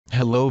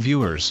Hello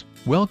viewers,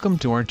 welcome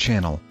to our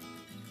channel.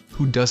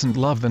 Who doesn't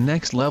love the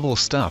next level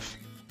stuff?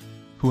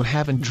 Who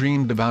haven't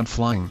dreamed about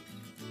flying?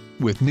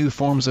 With new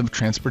forms of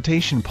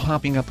transportation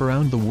popping up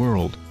around the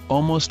world,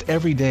 almost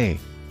every day,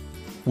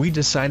 we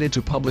decided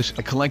to publish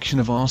a collection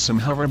of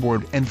awesome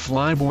hoverboard and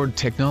flyboard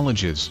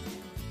technologies.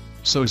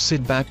 So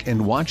sit back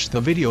and watch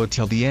the video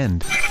till the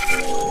end.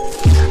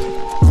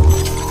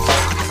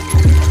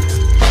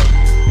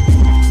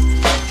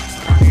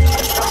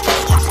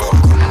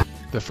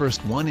 The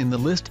first one in the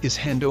list is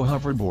Hendo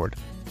Hoverboard.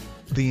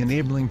 The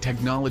enabling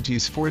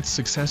technologies for its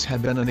success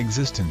had been in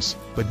existence,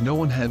 but no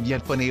one had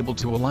yet been able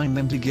to align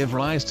them to give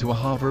rise to a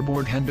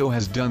hoverboard. Hendo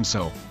has done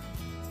so.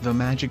 The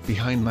magic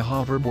behind the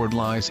hoverboard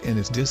lies in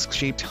its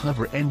disc-shaped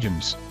hover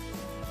engines.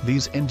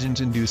 These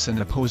engines induce an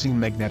opposing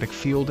magnetic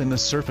field in the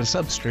surface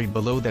substrate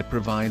below that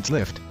provides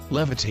lift,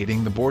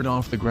 levitating the board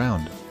off the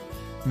ground.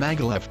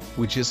 Maglev,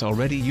 which is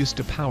already used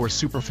to power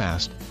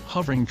superfast,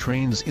 hovering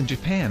trains in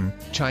Japan,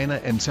 China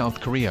and South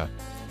Korea.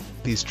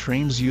 These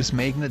trains use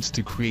magnets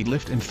to create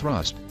lift and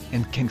thrust,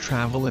 and can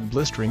travel at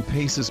blistering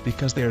paces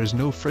because there is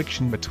no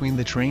friction between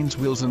the train's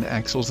wheels and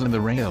axles and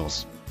the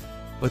rails.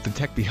 But the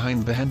tech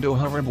behind the Hendo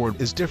hoverboard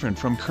is different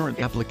from current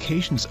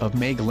applications of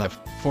maglev,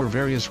 for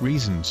various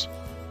reasons.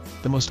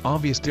 The most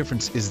obvious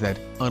difference is that,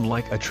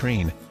 unlike a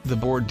train, the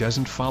board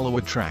doesn't follow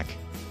a track.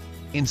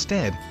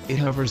 Instead, it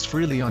hovers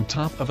freely on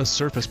top of a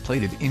surface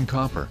plated in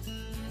copper.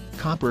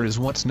 Copper is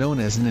what's known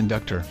as an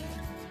inductor.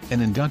 An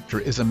inductor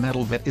is a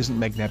metal that isn't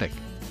magnetic.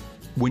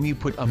 When you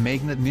put a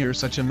magnet near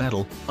such a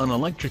metal, an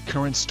electric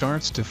current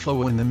starts to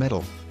flow in the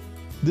metal.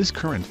 This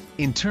current,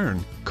 in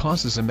turn,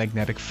 causes a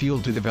magnetic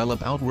field to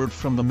develop outward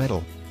from the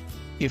metal.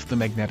 If the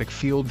magnetic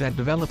field that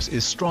develops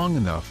is strong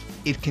enough,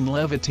 it can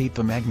levitate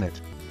the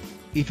magnet.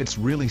 If it's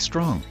really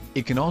strong,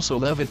 it can also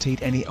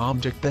levitate any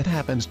object that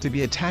happens to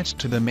be attached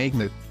to the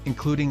magnet,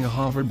 including a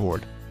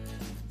hoverboard.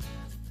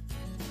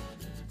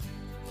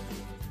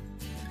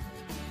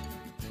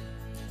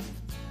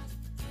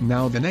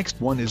 Now the next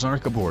one is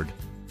ArkAboard.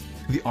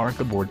 The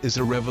ArkAboard is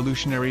a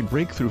revolutionary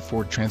breakthrough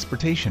for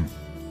transportation.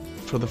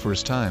 For the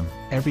first time,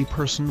 every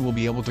person will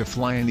be able to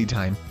fly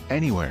anytime,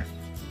 anywhere.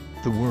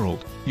 The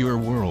world, your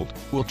world,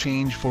 will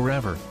change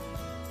forever.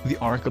 The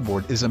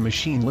ArkAboard is a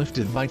machine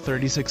lifted by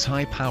 36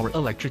 high-power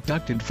electric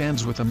ducted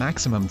fans with a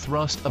maximum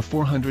thrust of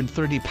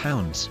 430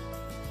 pounds.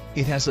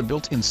 It has a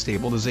built-in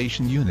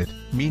stabilization unit,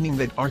 meaning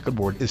that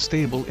ArkAboard is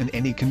stable in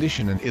any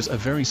condition and is a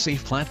very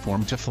safe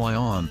platform to fly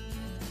on.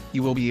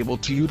 You will be able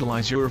to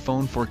utilize your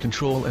phone for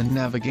control and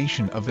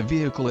navigation of the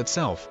vehicle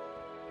itself.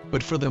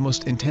 But for the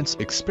most intense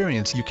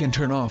experience, you can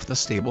turn off the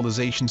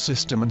stabilization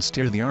system and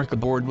steer the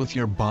ArkAboard with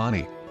your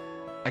body.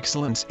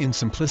 Excellence in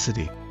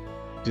simplicity.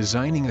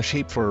 Designing a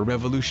shape for a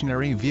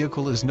revolutionary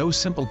vehicle is no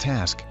simple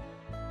task.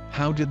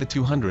 How did the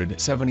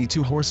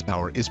 272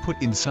 horsepower is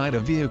put inside a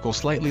vehicle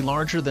slightly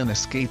larger than a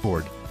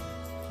skateboard?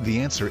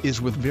 The answer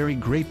is with very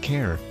great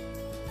care.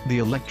 The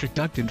electric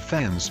ducted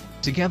fans,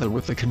 together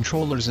with the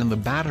controllers and the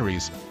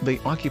batteries, they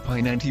occupy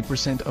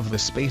 90% of the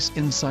space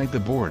inside the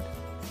board.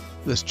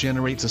 This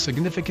generates a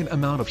significant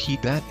amount of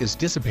heat that is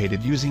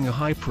dissipated using a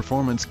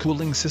high-performance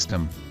cooling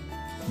system.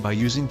 By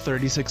using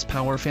 36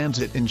 power fans,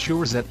 it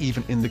ensures that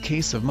even in the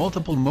case of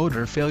multiple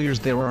motor failures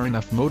there are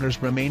enough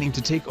motors remaining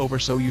to take over,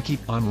 so you keep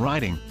on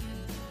riding.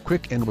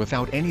 Quick and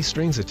without any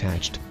strings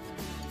attached.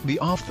 The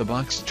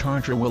off-the-box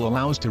charger will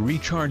allow us to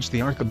recharge the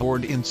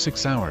ArkAboard in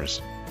 6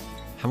 hours.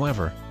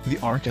 However, the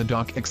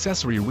ArkaDock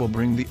accessory will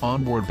bring the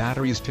onboard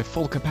batteries to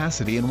full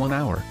capacity in 1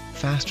 hour,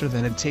 faster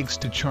than it takes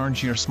to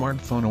charge your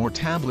smartphone or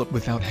tablet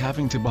without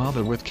having to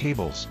bother with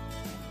cables.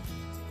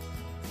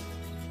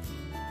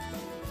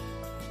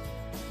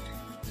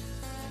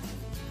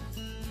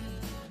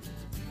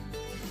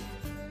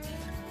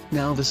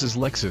 Now this is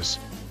Lexus.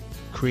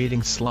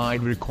 Creating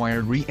slide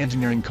required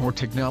re-engineering core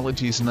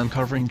technologies and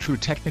uncovering true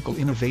technical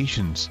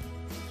innovations.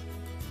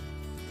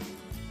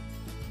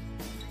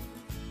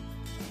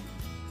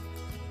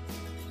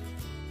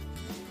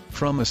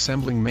 From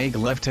assembling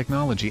maglev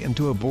technology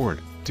into a board,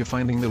 to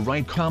finding the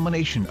right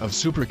combination of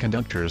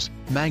superconductors,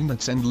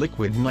 magnets and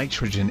liquid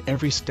nitrogen,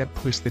 every step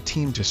pushed the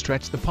team to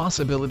stretch the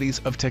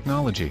possibilities of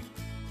technology.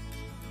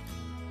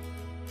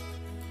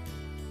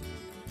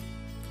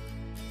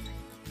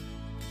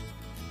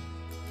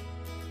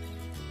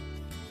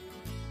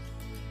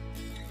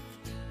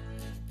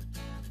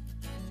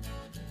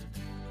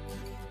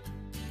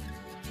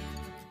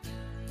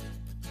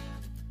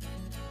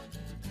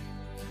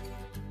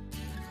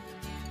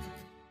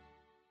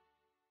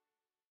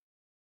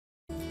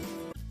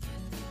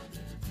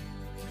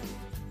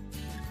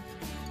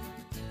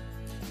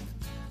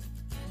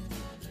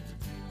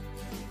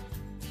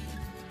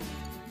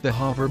 The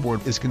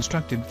hoverboard is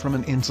constructed from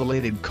an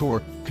insulated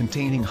core,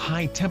 containing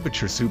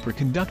high-temperature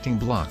superconducting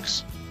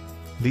blocks.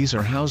 These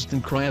are housed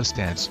in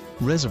cryostats,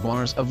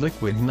 reservoirs of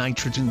liquid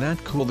nitrogen that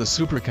cool the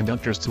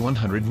superconductors to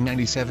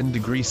 197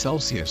 degrees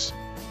Celsius.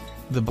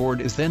 The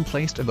board is then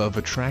placed above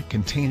a track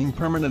containing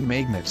permanent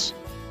magnets.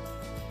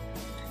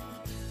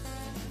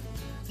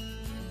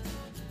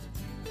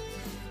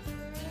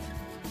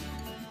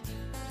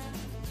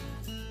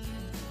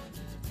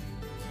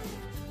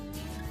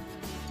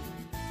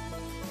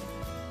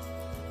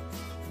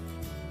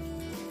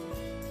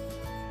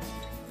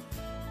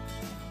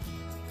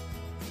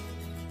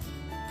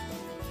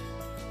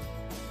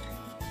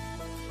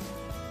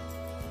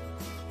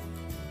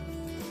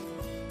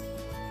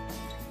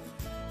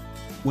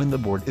 When the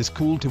board is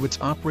cooled to its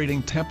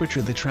operating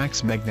temperature, the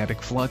track's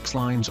magnetic flux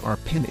lines are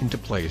pinned into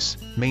place,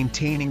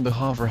 maintaining the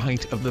hover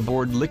height of the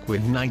board.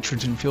 Liquid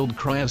nitrogen-filled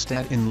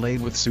cryostat inlaid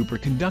with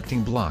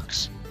superconducting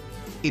blocks.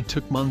 It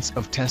took months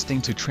of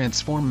testing to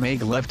transform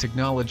maglev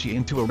technology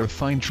into a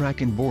refined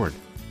track and board.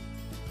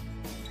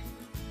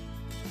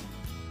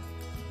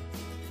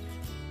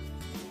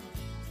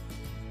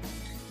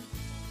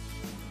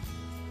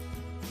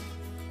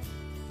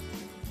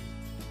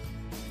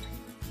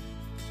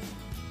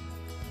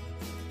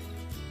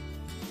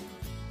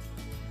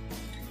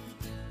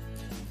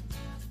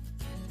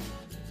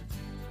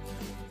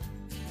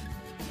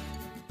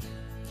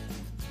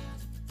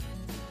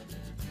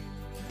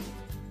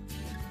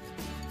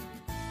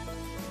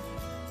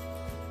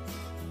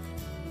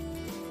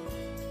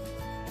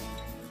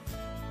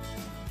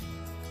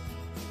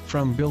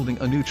 From building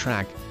a new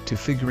track, to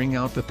figuring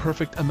out the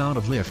perfect amount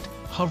of lift,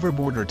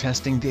 hoverboarder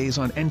testing days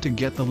on end to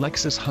get the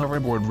Lexus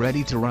Hoverboard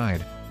ready to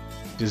ride.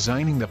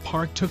 Designing the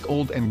park took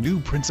old and new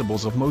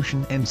principles of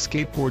motion and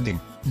skateboarding,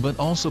 but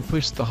also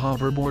pushed the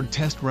hoverboard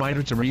test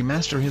rider to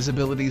remaster his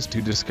abilities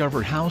to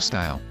discover how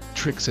style,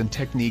 tricks and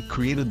technique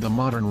created the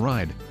modern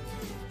ride.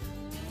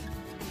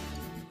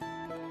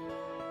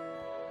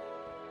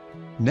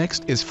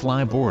 Next is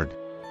Flyboard.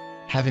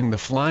 Having the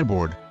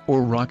Flyboard,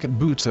 or rocket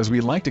boots as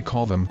we like to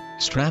call them,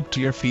 strapped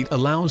to your feet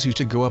allows you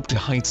to go up to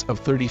heights of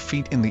 30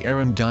 feet in the air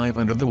and dive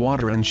under the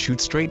water and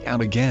shoot straight out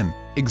again,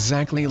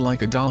 exactly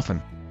like a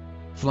dolphin.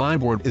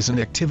 Flyboard is an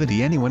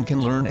activity anyone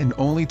can learn and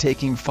only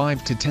taking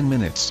 5 to 10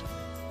 minutes.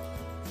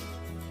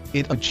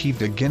 It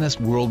achieved a Guinness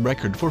World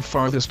Record for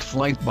farthest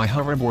flight by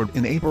hoverboard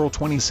in April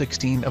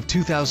 2016 of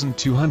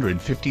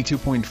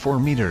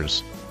 2,252.4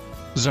 meters.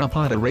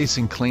 Zapata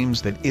Racing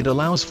claims that it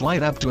allows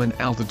flight up to an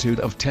altitude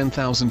of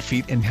 10,000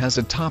 feet and has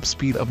a top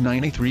speed of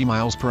 93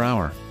 miles per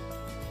hour.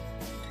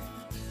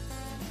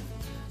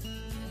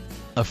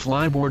 A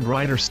flyboard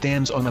rider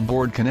stands on a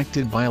board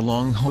connected by a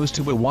long hose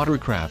to a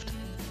watercraft.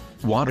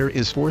 Water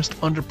is forced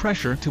under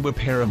pressure to a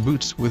pair of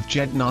boots with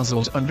jet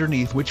nozzles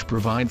underneath which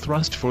provide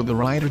thrust for the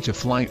rider to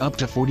fly up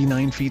to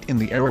 49 feet in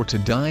the air or to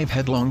dive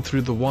headlong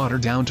through the water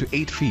down to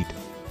 8 feet.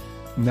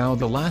 Now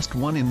the last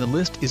one in the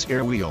list is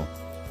Airwheel.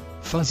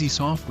 Fuzzy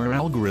software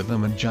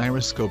algorithm and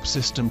gyroscope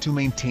system to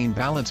maintain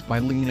balance by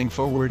leaning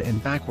forward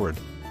and backward.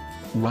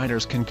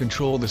 Riders can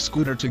control the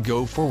scooter to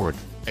go forward,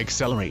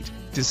 accelerate,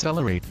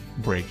 decelerate,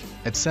 brake,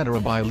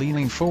 etc. by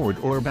leaning forward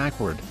or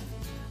backward.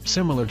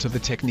 Similar to the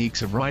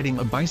techniques of riding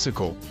a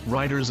bicycle,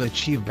 riders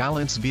achieve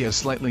balance via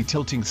slightly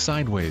tilting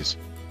sideways.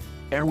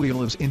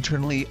 Airwheel is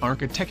internally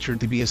architectured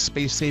to be as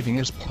space-saving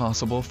as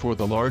possible for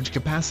the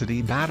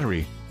large-capacity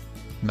battery.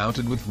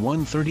 Mounted with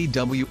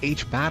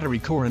 130Wh battery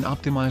core and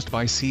optimized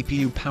by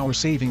CPU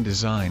power-saving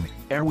design,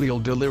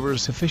 Airwheel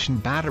delivers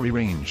sufficient battery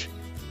range.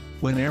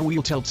 When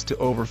Airwheel tilts to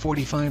over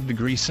 45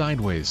 degrees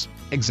sideways,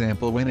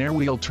 example when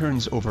Airwheel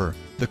turns over,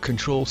 the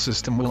control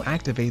system will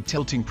activate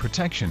tilting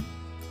protection.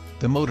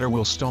 The motor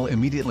will stall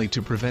immediately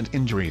to prevent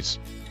injuries.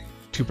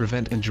 To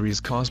prevent injuries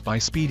caused by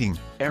speeding,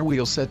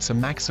 Airwheel sets a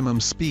maximum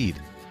speed.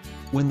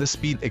 When the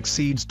speed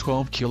exceeds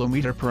 12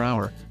 km per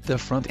hour, the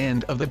front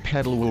end of the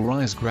pedal will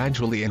rise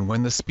gradually, and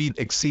when the speed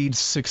exceeds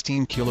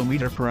 16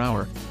 km per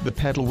hour, the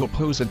pedal will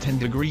pose a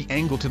 10-degree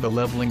angle to the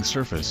leveling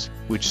surface,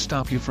 which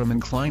stop you from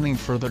inclining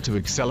further to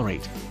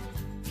accelerate.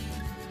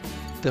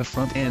 The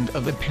front end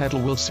of the pedal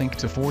will sink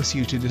to force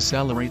you to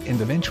decelerate and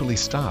eventually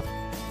stop.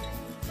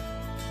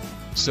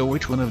 So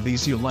which one of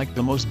these you like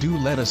the most? Do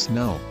let us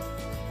know.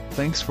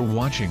 Thanks for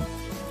watching.